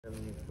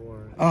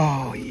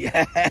Oh,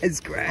 yes,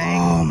 Greg.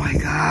 Oh, my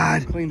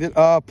God. Cleaned it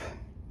up.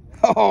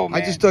 Oh,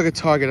 man. I just dug a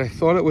target. I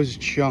thought it was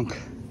junk.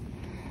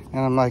 And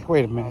I'm like,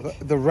 wait a minute.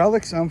 The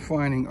relics I'm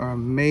finding are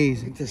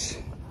amazing. These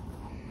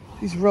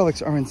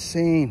relics are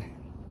insane.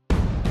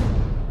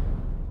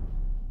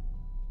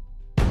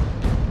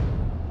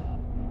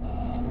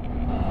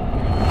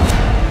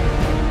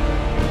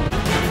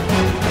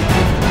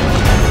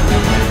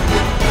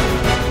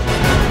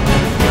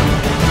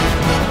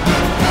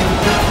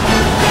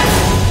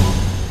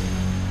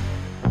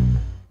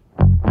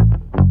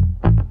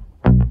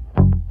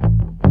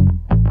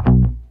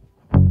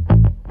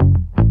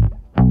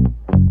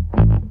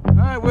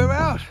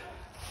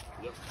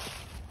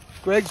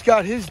 Greg's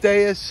got his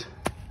dais.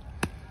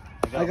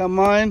 I got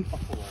mine.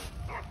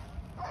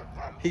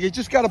 He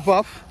just got a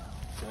buff.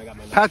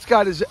 Pat's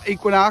got his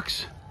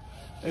Equinox.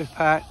 There's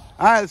Pat.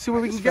 All right, let's see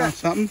what we can get.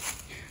 Something.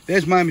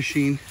 There's my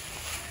machine.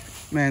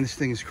 Man, this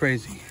thing is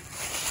crazy.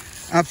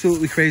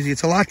 Absolutely crazy.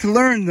 It's a lot to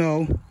learn,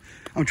 though.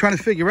 I'm trying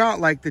to figure out,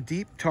 like, the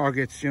deep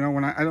targets, you know,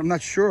 when I'm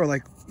not sure,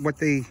 like, what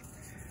they,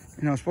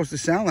 you know, are supposed to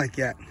sound like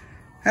yet.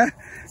 Huh?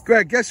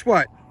 Greg, guess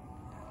what?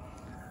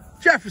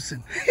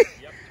 Jefferson.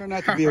 Turned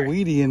out to be a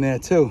weedy in there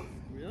too.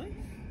 Really?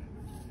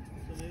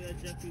 So maybe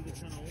that Jeffrey's are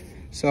kind of old.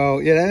 So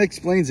yeah, that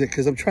explains it,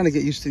 because I'm trying to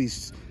get used to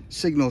these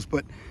signals.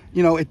 But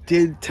you know, it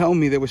did tell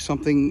me there was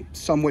something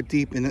somewhat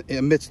deep in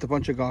amidst a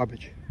bunch of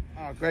garbage.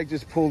 Greg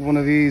just pulled one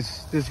of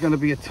these. There's going to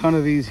be a ton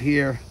of these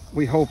here.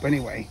 We hope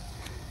anyway.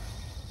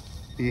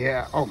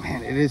 Yeah. Oh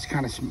man, it is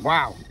kind of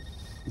wow.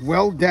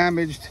 Well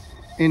damaged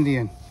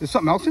Indian. There's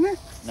something else in there?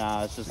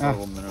 Nah, it's just a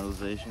little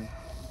mineralization.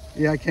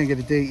 Yeah, I can't get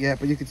a date yet,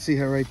 but you can see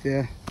her right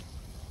there.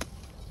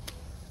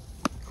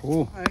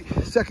 Cool. All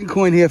right, second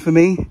coin here for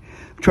me.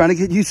 I'm trying to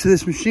get used to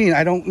this machine.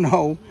 I don't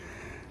know,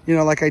 you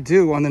know, like I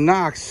do on the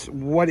Knox,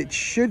 what it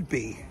should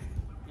be.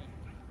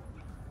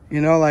 You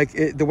know, like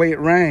the way it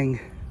rang.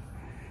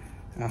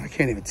 I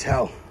can't even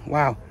tell.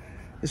 Wow,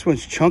 this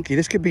one's chunky.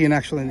 This could be an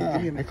actual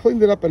Indian. I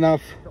cleaned it up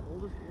enough.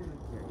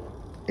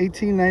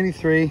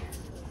 1893.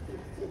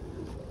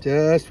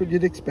 Just what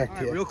you'd expect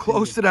here. Real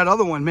close to that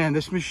other one, man.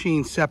 This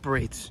machine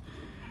separates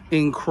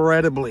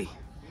incredibly.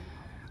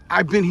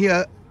 I've been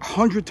here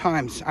 100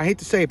 times. I hate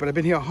to say it, but I've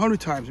been here 100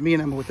 times. Me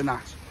and Emma with the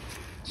Knox.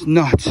 It's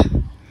nuts.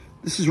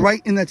 This is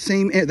right in that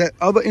same. That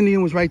other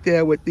Indian was right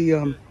there with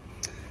the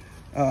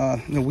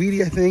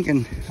weedy, I think,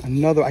 and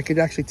another. I could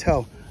actually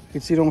tell. You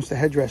could see it almost the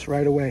headdress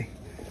right away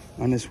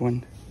on this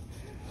one.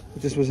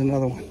 But this was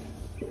another one.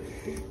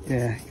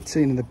 Yeah, you can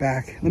see it in the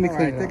back. Let me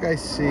clean it. I think I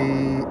see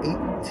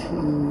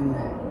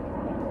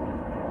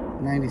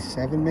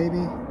 1897 maybe.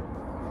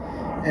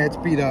 Yeah, it's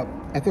beat up.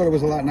 I thought it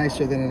was a lot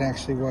nicer than it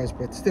actually was,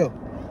 but still,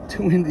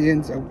 two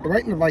Indians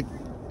right in like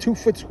 2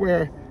 foot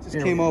square. Just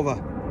came over.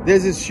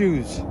 There's his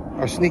shoes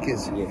or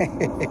sneakers. Yeah.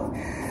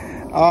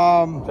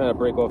 Trying to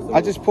break off. I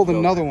just pulled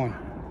another one.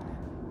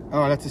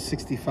 Oh, that's a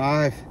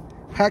 65.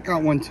 Pat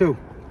got one too.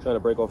 Trying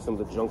to break off some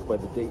of the junk by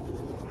the date.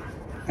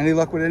 Any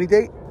luck with any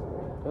date?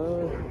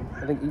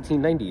 I think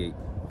 1898.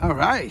 All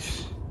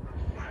right.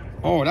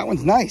 Oh, that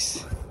one's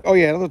nice. Oh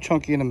yeah, a little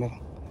chunky in the middle.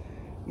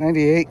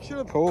 98. Should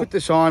have put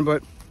this on,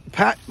 but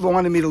Pat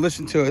wanted me to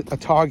listen to a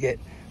target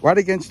right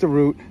against the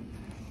root.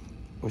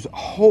 There was a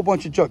whole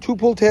bunch of junk. 2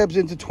 pull tabs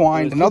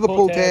intertwined, another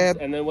pull tab,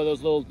 and then one of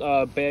those little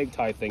bag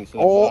tie things.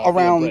 All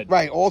around,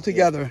 right, all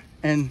together,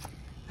 yeah. And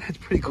that's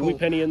pretty cool.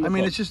 Penny in the book.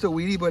 it's just a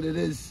weedy, but it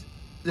is,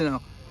 you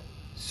know,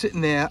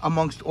 sitting there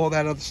amongst all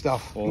that other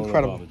stuff. All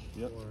incredible.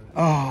 Yep.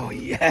 Oh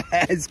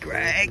yes,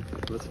 Greg.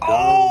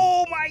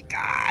 Oh my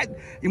God!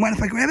 You mind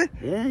if I grab it?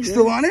 Yeah. You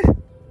still on it?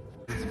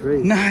 It's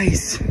great.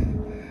 Nice.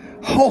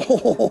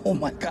 Oh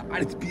my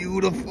God, it's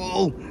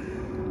beautiful.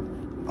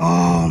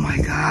 Oh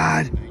my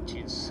God.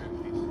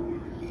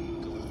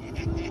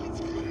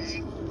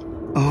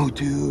 Oh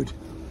dude.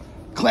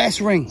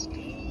 Class ring.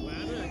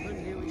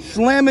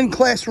 Slamming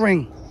class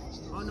ring.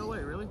 Oh no way,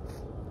 really?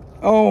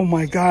 Oh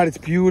my God, it's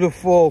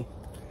beautiful.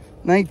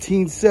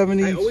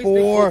 1974. I always think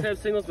gold have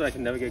singles, but I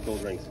can never get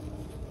gold rings.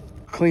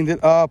 Cleaned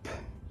it up.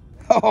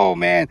 Oh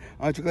man,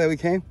 aren't you glad we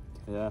came?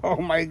 Yeah. Oh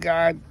my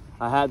God.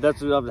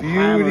 That's what I'm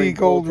beauty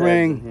gold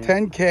ring,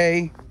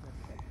 10K.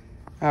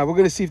 We're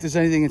gonna see if there's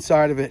anything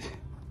inside of it.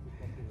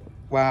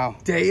 Wow,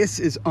 dais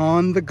is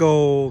on the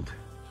gold.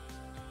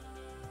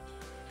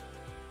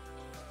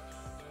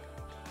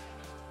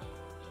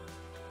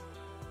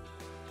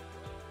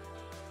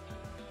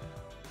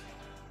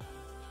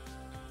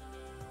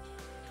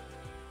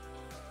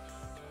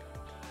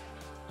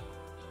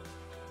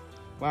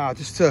 Wow,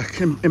 just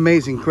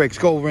amazing. Greg's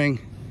gold ring.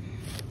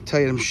 I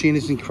tell you, the machine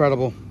is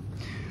incredible.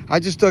 I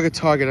just dug a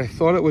target. I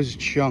thought it was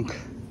junk.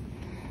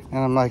 And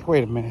I'm like,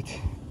 wait a minute.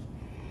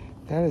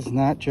 That is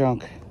not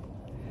junk.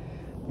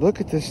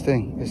 Look at this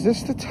thing. Is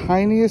this the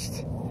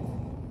tiniest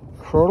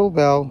chrotal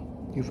bell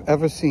you've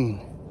ever seen?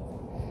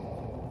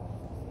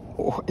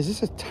 Or is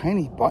this a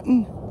tiny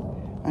button?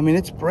 I mean,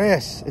 it's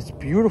brass. It's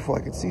beautiful.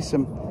 I could see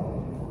some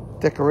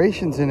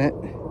decorations in it. I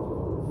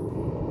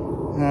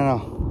don't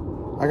know.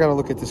 I gotta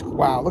look at this.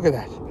 Wow, look at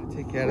that.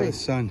 Take it out of the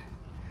sun.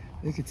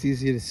 I think it's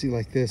easier to see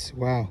like this.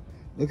 Wow,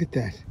 look at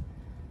that.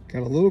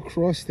 Got a little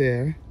cross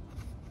there.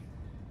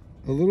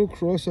 A little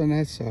cross on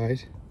that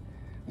side.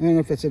 I don't know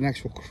if that's an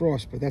actual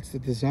cross, but that's the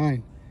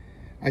design.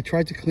 I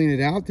tried to clean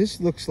it out. This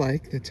looks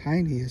like the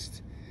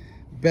tiniest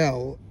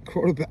bell,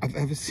 quarter bell I've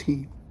ever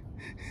seen.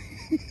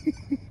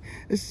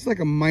 This is like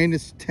a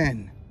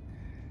 -10.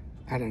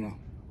 I don't know.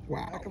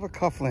 Wow. Back of a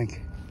cufflink.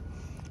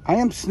 I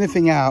am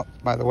sniffing out,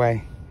 by the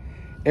way,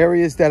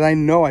 areas that I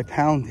know I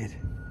pounded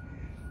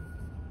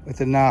with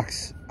the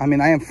knocks. I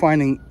mean, I am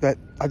finding that,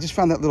 I just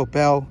found that little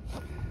bell.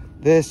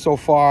 This so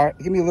far,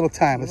 give me a little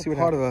time. Let's see what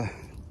part of a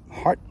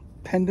heart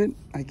pendant,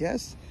 I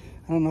guess.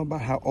 I don't know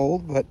about how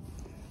old, but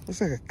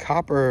looks like a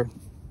copper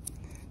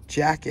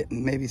jacket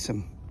and maybe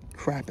some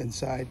crap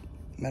inside,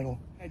 metal.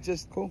 I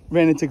just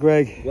ran into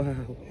Greg. Wow.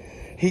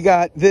 He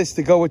got this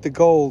to go with the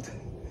gold.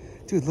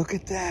 Dude, look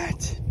at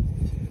that.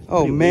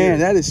 Oh man,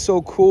 that is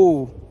so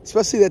cool.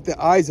 Especially that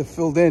the eyes are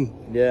filled in.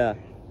 Yeah.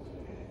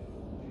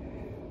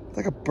 It's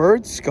like a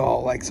bird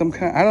skull, like some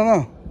kind, I don't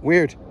know,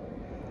 weird.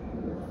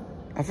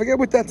 I forget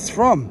what that's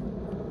from.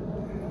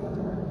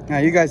 Now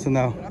you guys will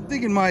know. I'm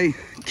digging my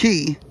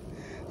key.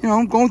 You know,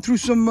 I'm going through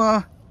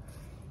some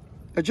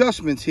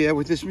adjustments here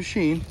with this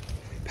machine.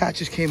 Pat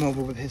just came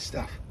over with his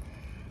stuff.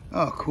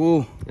 Oh,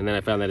 cool. And then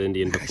I found that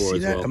Indian before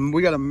as well.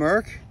 We got a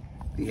Merc,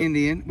 the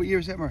Indian. What year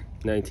is that Merc?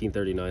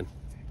 1939.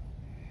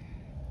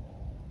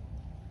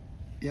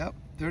 Yep,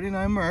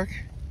 39 Merc.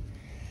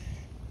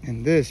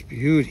 And this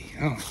beauty.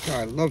 Oh my God,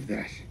 I love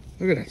that.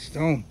 Look at that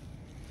stone.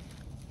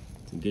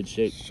 It's in good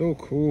shape. So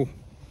cool.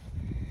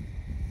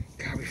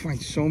 God, we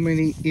find so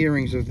many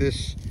earrings of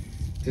this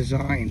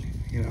design,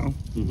 you know?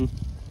 Mm-hmm.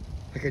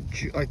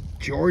 Like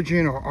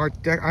Georgian or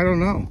Art Deco, I don't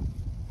know.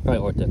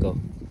 Probably Art Deco.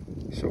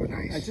 So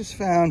nice. I just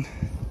found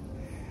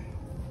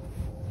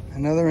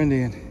another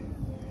Indian.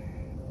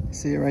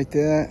 See it right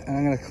there? And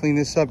I'm gonna clean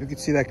this up. You can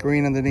see that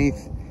green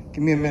underneath.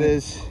 Give me a minute. It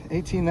is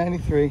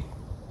 1893.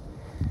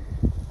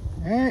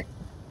 All right.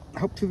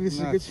 Hopefully this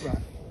is a good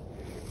spot.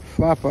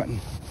 Flat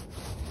button.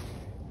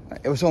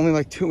 It was only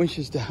like 2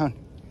 inches down.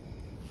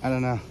 I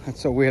don't know.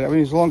 That's so weird. I mean,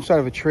 it was alongside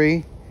of a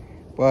tree,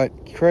 but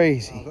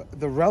crazy.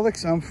 The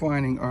relics I'm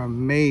finding are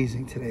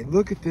amazing today.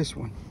 Look at this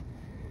one.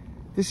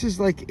 This is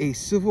like a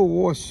Civil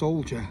War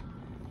soldier.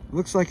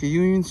 Looks like a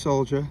Union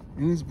soldier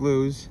in his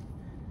blues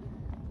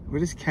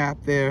with his cap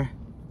there.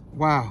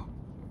 Wow.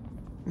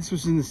 This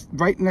was in this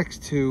right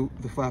next to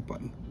the flat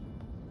button.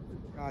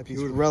 God,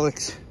 these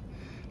relics.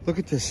 Look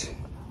at this.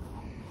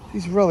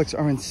 These relics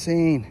are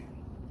insane.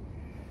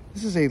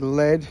 This is a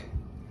lead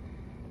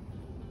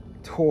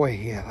toy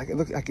here. Like,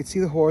 look, I could see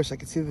the horse. I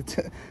could see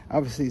the,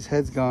 obviously his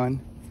head's gone.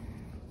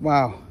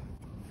 Wow.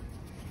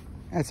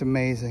 That's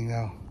amazing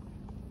though.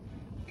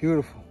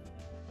 Beautiful.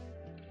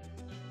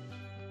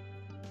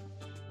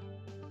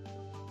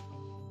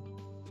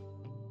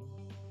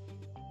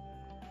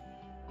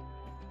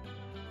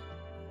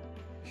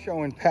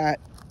 Showing Pat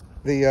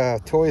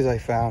the toys I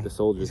found. The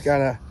soldiers. He's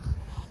got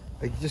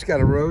just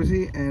got a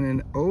Rosie and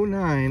an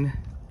 09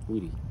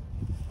 Weedy.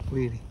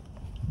 You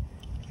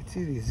can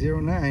see the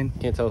 09.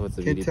 Can't tell if it's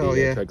a Can't VDP. tell,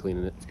 yeah. I tried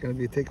cleaning it. It's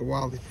gonna take a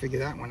while to figure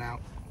that one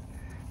out.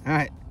 All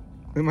right,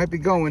 we might be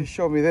going.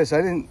 Show me this. I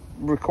didn't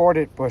record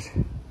it, but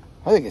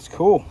I think it's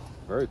cool.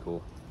 Very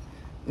cool.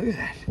 Look at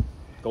that.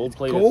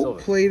 Gold-plated silver.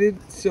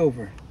 Gold-plated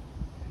silver.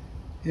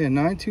 Yeah,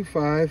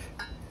 925.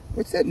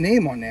 What's that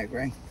name on there,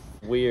 Greg?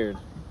 Weird.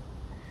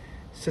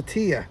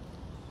 Satya.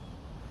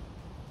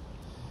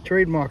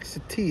 Trademark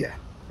Satya.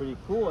 Pretty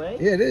cool, eh?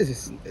 Yeah, it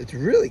is. It's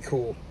really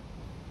cool.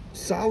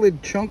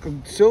 Solid chunk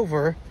of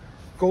silver,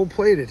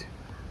 gold-plated.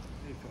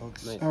 Hey,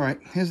 folks. Nice. All right,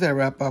 here's that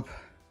wrap up.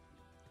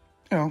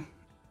 You know,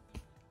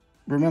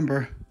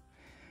 remember,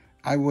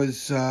 I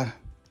was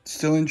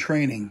still in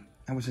training.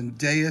 I was in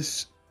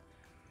Deus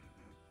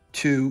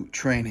 2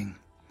 training.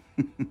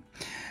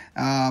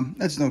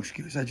 That's no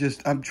excuse.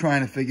 I'm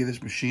trying to figure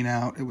this machine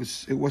out. It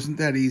wasn't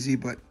that easy,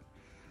 but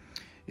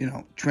you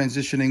know,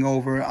 transitioning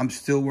over, I'm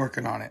still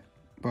working on it.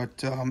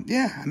 But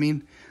yeah, I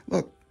mean,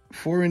 look,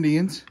 4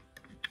 Indians,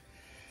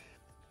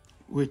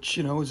 which,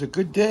 you know, is a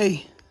good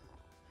day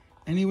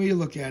any way you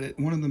look at it.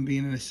 One of them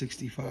being in a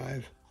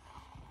 65.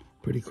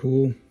 Pretty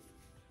cool.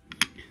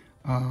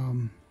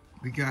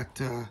 We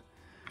got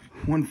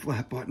 1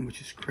 flat button,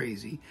 which is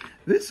crazy.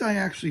 This I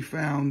actually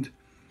found.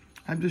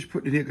 I'm just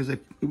putting it here because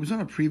it was on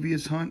a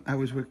previous hunt. I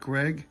was with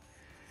Greg,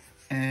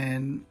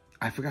 and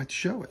I forgot to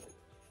show it.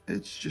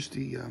 It's just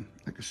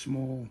like a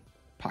small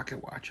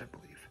pocket watch, I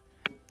believe.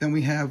 Then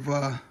we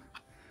have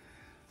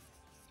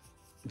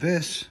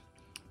this,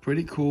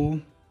 pretty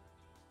cool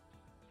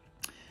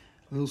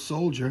little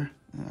soldier.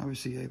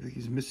 Obviously, I think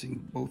he's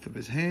missing both of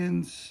his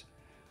hands,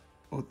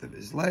 both of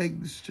his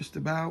legs, just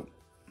about,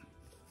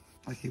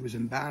 like he was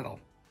in battle.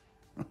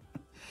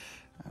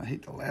 I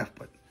hate to laugh,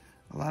 but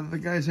a lot of the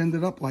guys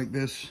ended up like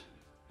this.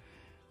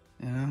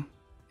 You know,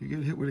 you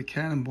get hit with a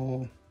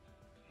cannonball.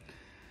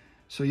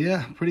 So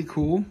yeah, pretty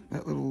cool,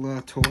 that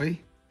little toy.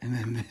 And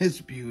then this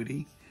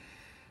beauty,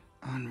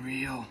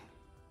 unreal.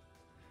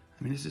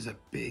 I mean, this is a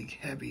big,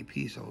 heavy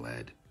piece of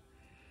lead.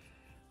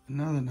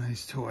 Another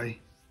nice toy.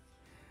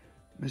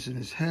 Missing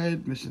his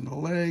head, missing the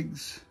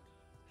legs.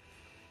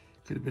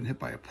 Could have been hit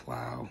by a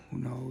plow, who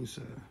knows,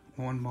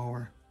 a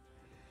lawnmower.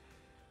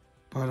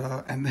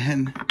 But, and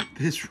then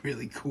this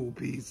really cool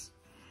piece.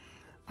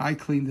 I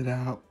cleaned it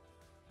out.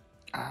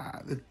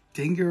 The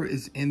dinger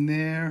is in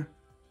there,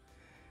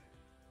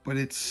 but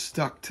it's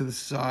stuck to the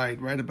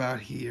side right about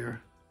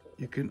here.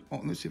 You can,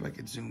 oh, let's see if I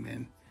could zoom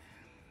in.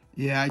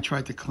 Yeah, I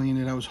tried to clean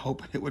it. I was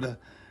hoping it would have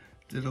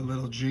did a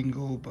little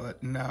jingle,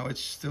 but no,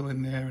 it's still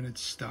in there and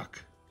it's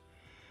stuck.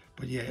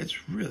 But yeah,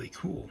 it's really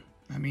cool.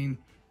 I mean,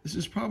 this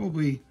is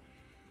probably,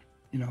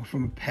 you know,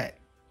 from a pet,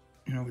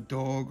 you know, a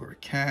dog or a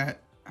cat.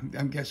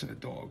 I'm guessing a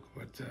dog,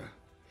 but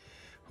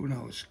who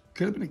knows?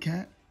 Could have been a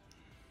cat.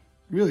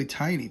 Really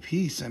tiny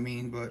piece, I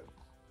mean, but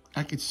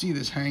I could see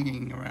this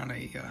hanging around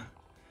a,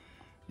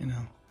 you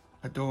know,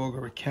 a dog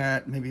or a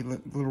cat, maybe a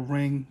little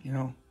ring, you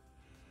know,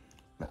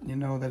 letting you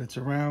know that it's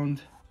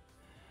around.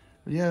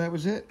 But yeah, that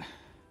was it.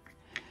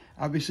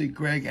 Obviously,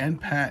 Greg and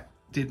Pat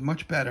did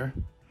much better.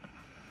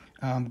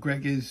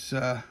 Greg is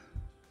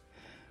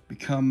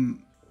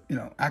become, you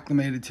know,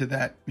 acclimated to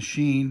that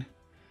machine.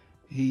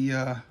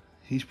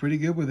 He's pretty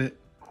good with it,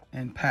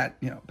 and Pat,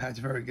 you know, Pat's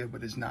very good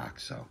with his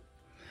knocks. So,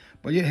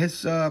 but yeah, here's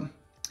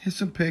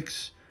some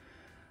picks.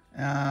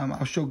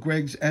 I'll show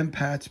Greg's and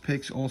Pat's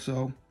picks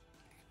also.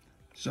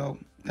 So,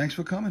 thanks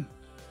for coming.